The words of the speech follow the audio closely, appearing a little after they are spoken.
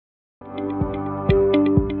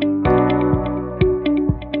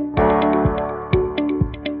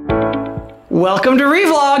Welcome to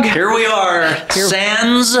Revlog. Here we are,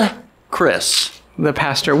 sans Chris. The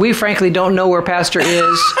pastor. We frankly don't know where pastor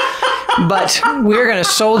is, but we're going to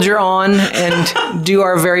soldier on and do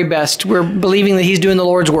our very best. We're believing that he's doing the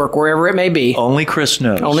Lord's work, wherever it may be. Only Chris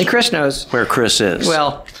knows. Only Chris knows. Where Chris is.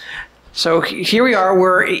 Well, so here we are.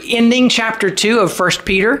 We're ending chapter 2 of 1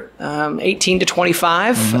 Peter, 18 to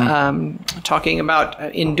 25, talking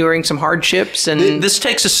about enduring some hardships. And this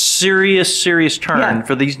takes a serious turn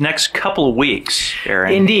for these next couple of weeks,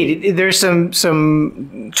 Aaron. Indeed. There's some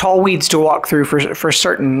tall weeds to walk through for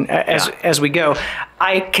certain as we go.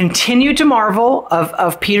 I continue to marvel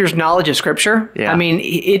of Peter's knowledge of Scripture. Yeah. I mean,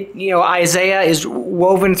 Isaiah is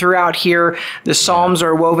woven throughout here. The Psalms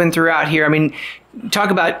are woven throughout here. I mean,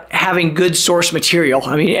 talk about having good source material.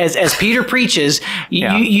 I mean, as Peter preaches,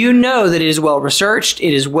 you know that it is well researched.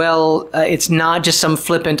 It is well. It's not just some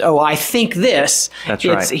flippant. Oh, I think this. That's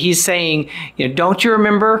right. He's saying, don't you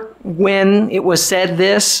remember when it was said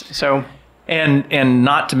this? So, and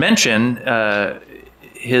not to mention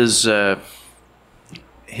his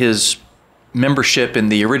membership in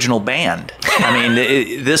the original band. I mean,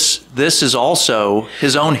 this is also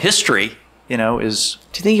his own history. Is.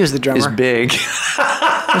 Do you think he was the drummer? Is big.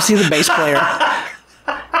 Was he the bass player? I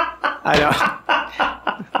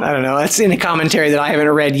don't know. That's in a commentary that I haven't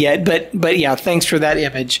read yet. But yeah, thanks for that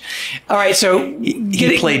image. All right, so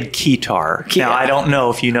he played guitar. Now I don't know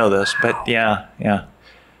if you know this, but yeah.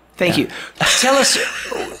 Thank you. Tell us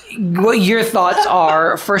what your thoughts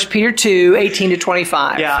are. 1 Peter 2, 18 to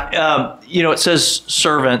 25. Yeah, it says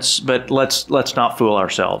servants, but let's not fool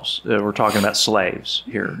ourselves. We're talking about slaves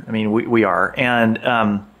here. I mean, we are. And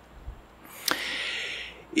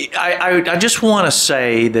I just want to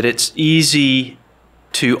say that it's easy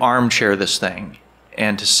to armchair this thing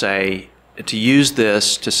and to use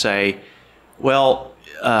this to say, well,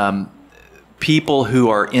 people who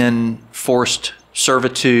are in forced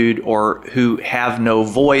servitude or who have no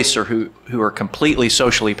voice or who are completely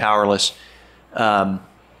socially powerless,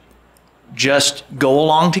 just go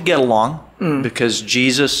along to get along because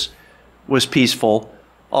Jesus was peaceful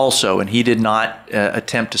also, and he did not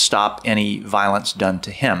attempt to stop any violence done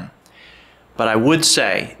to him. But I would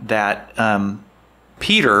say that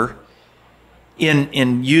Peter,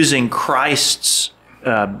 in using Christ's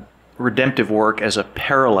redemptive work as a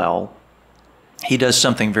parallel, he does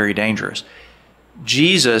something very dangerous.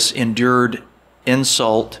 Jesus endured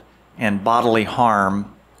insult and bodily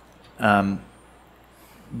harm, but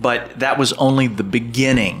that was only the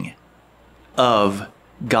beginning of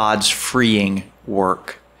God's freeing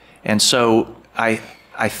work. And so I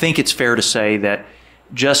think it's fair to say that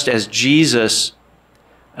just as Jesus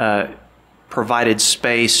provided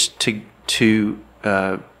space to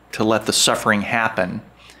let the suffering happen,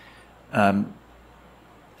 and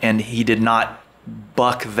he did not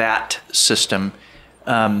buck that system,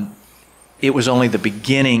 it was only the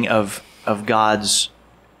beginning of God's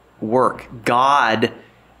work. God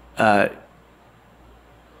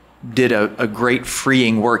did a great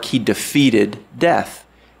freeing work. He defeated death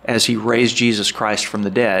as he raised Jesus Christ from the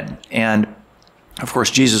dead. And of course,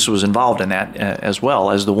 Jesus was involved in that as well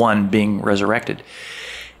as the one being resurrected.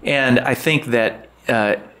 And I think that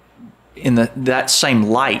in that same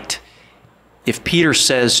light, if Peter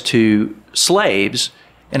says to slaves,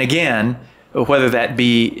 and again, whether that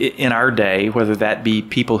be in our day, whether that be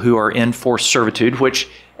people who are in forced servitude, which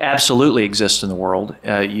absolutely exists in the world.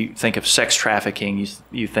 You think of sex trafficking,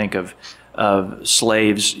 you think of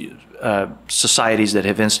slaves, societies that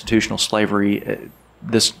have institutional slavery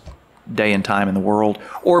this day and time in the world,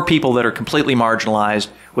 or people that are completely marginalized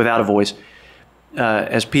without a voice.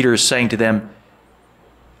 As Peter is saying to them,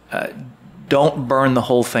 don't burn the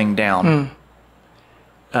whole thing down.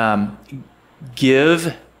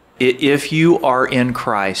 If you are in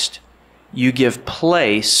Christ, you give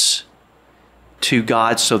place to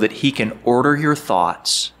God so that he can order your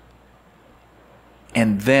thoughts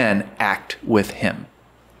and then act with him.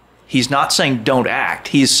 He's not saying don't act.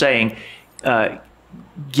 He's saying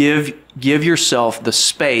give yourself the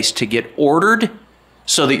space to get ordered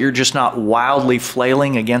so that you're just not wildly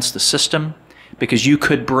flailing against the system, because you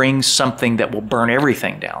could bring something that will burn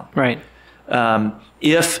everything down. Right.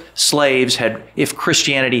 If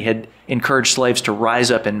Christianity had encouraged slaves to rise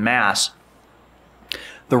up in mass,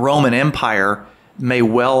 the Roman Empire may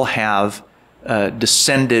well have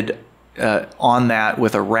descended on that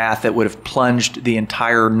with a wrath that would have plunged the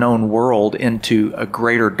entire known world into a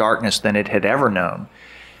greater darkness than it had ever known.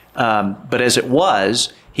 But as it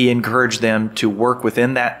was, he encouraged them to work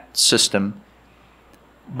within that system.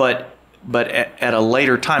 But at a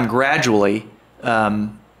later time, gradually,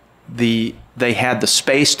 they had the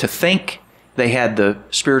space to think they had the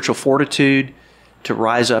spiritual fortitude to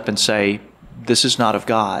rise up and say, this is not of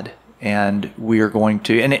God, and we are going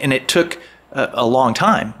to, and it took a long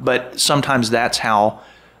time, but sometimes that's how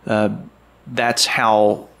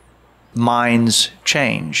minds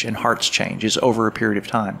change and hearts change, is over a period of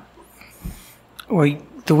time. Well,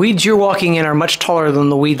 the weeds you're walking in are much taller than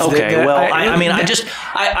the weeds. Okay,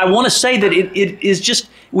 I want to say that it is just,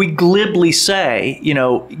 we glibly say,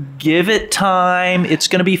 give it time, it's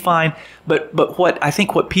going to be fine. But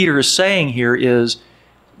what Peter is saying here is,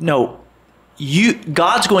 no,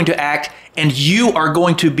 God's going to act, and you are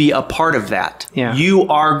going to be a part of that. Yeah. You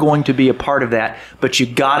are going to be a part of that, but you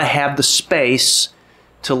got to have the space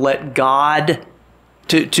to let God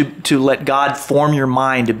to let God form your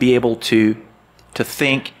mind to be able to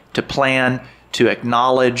think, to plan, to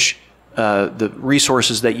acknowledge the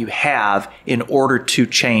resources that you have in order to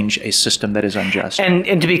change a system that is unjust.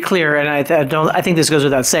 And to be clear, and I think this goes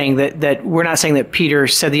without saying, that we're not saying that Peter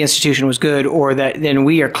said the institution was good, or that then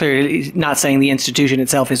we are clearly not saying the institution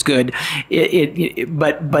itself is good.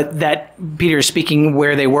 But that Peter is speaking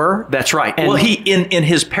where they were. That's right. And he in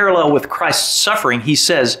his parallel with Christ's suffering, he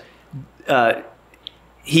says,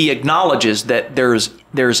 he acknowledges that there's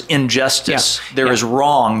injustice, there is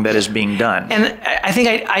wrong that is being done. And I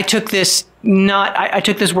think I took this I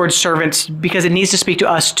took this word servants because it needs to speak to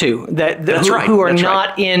us too, who are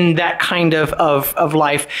not in that kind of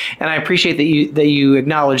life. And I appreciate that you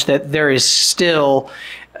acknowledge that there is still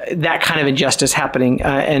that kind of injustice happening,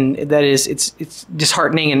 and that is it's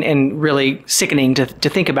disheartening and really sickening to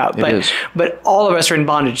think about. But all of us are in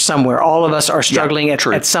bondage somewhere. All of us are struggling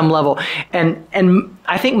at some level, and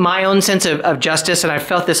I think my own sense of justice, and I've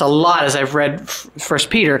felt this a lot as I've read First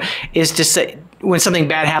Peter, is to say, when something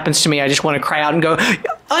bad happens to me, I just want to cry out and go,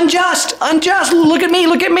 unjust, look at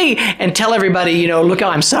me, and tell everybody, look how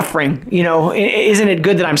I'm suffering. Isn't it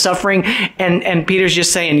good that I'm suffering? And Peter's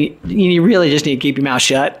just saying, you really just need to keep your mouth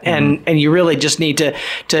shut, and you really just need to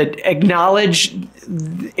acknowledge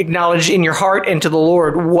in your heart and to the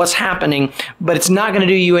Lord what's happening. But it's not going to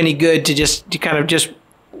do you any good to kind of just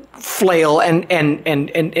flail and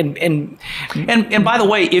by the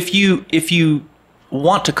way, if you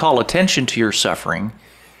want to call attention to your suffering,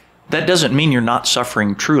 that doesn't mean you're not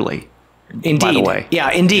suffering truly. Indeed. By the way.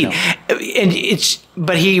 Yeah, indeed. And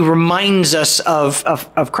but he reminds us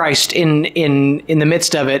of Christ in the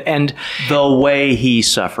midst of it, and the way he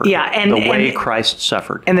suffered. Yeah, and the way Christ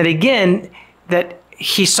suffered. And that again, that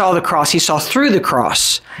he saw the cross, he saw through the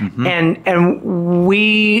cross. And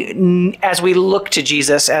we, as we look to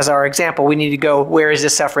Jesus as our example, we need to go, where is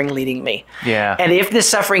this suffering leading me? Yeah. And if this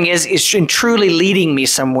suffering is truly leading me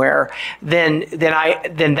somewhere, then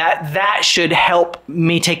that should help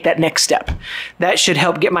me take that next step. That should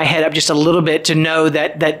help get my head up just a little bit to know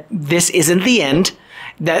that this isn't the end,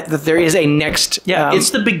 that there is a next. Yeah, it's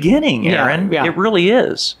the beginning, Aaron. Yeah. It really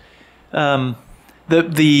is.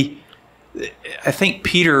 I think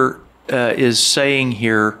Peter is saying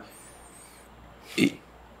here, he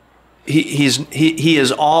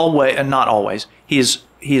is always, and not always, he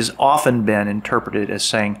has often been interpreted as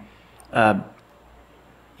saying,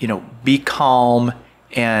 be calm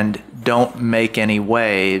and don't make any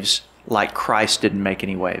waves like Christ didn't make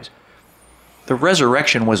any waves. The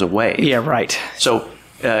resurrection was a wave. Yeah, right. So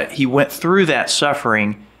he went through that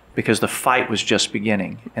suffering because the fight was just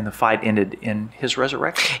beginning, and the fight ended in his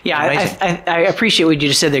resurrection. Yeah, I appreciate what you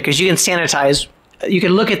just said there, because you can sanitize. You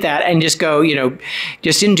can look at that and just go,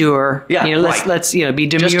 just endure. Yeah, let's be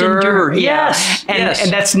demure. Just endure. Yes,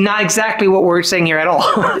 and that's not exactly what we're saying here at all.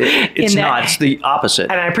 It's not. It's the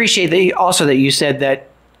opposite. And I appreciate that you said that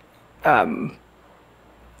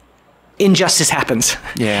injustice happens.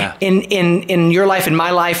 Yeah. In your life, in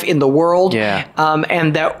my life, in the world. Yeah.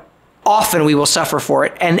 And that often we will suffer for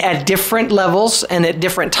it, and at different levels and at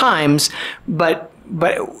different times, but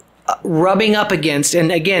rubbing up against,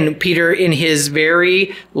 and again, Peter, in his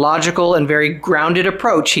very logical and very grounded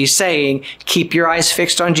approach, he's saying, keep your eyes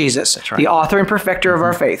fixed on Jesus, the author and perfecter of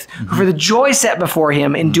our faith, who for the joy set before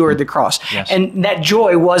him endured the cross. Yes. And that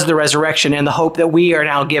joy was the resurrection and the hope that we are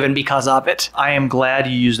now given because of it. I am glad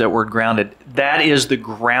you used that word grounded. That is the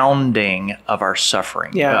grounding of our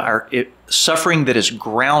suffering. Yeah. Suffering that is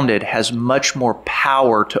grounded has much more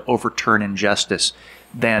power to overturn injustice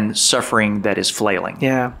than suffering that is flailing.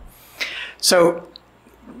 Yeah. So,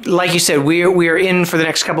 like you said, we are in for the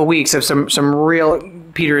next couple of weeks of some real.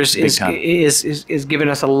 Peter is giving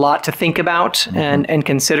us a lot to think about and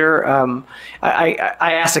consider. I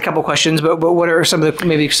asked a couple questions, but what are some of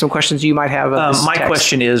maybe some questions you might have? Of this my text?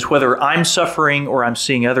 question is whether I'm suffering or I'm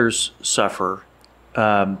seeing others suffer.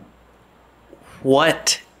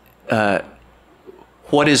 What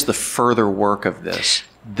what is the further work of this?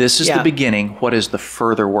 This is the beginning. What is the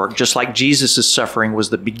further work? Just like Jesus' suffering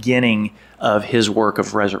was the beginning of his work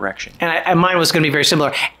of resurrection. And mine was going to be very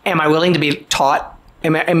similar. Am I willing to be taught?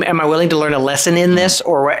 Am I willing to learn a lesson in this,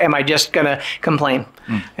 or am I just going to complain?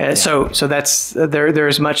 So that's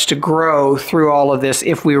there's much to grow through all of this.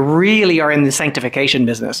 If we really are in the sanctification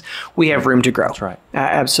business, we have room to grow. That's right.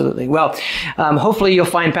 Absolutely. Well, hopefully you'll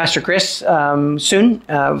find Pastor Chris soon.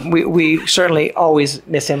 We certainly always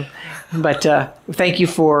miss him. But thank you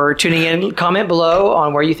for tuning in. Comment below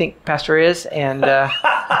on where you think Pastor is, and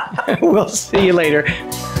we'll see you later.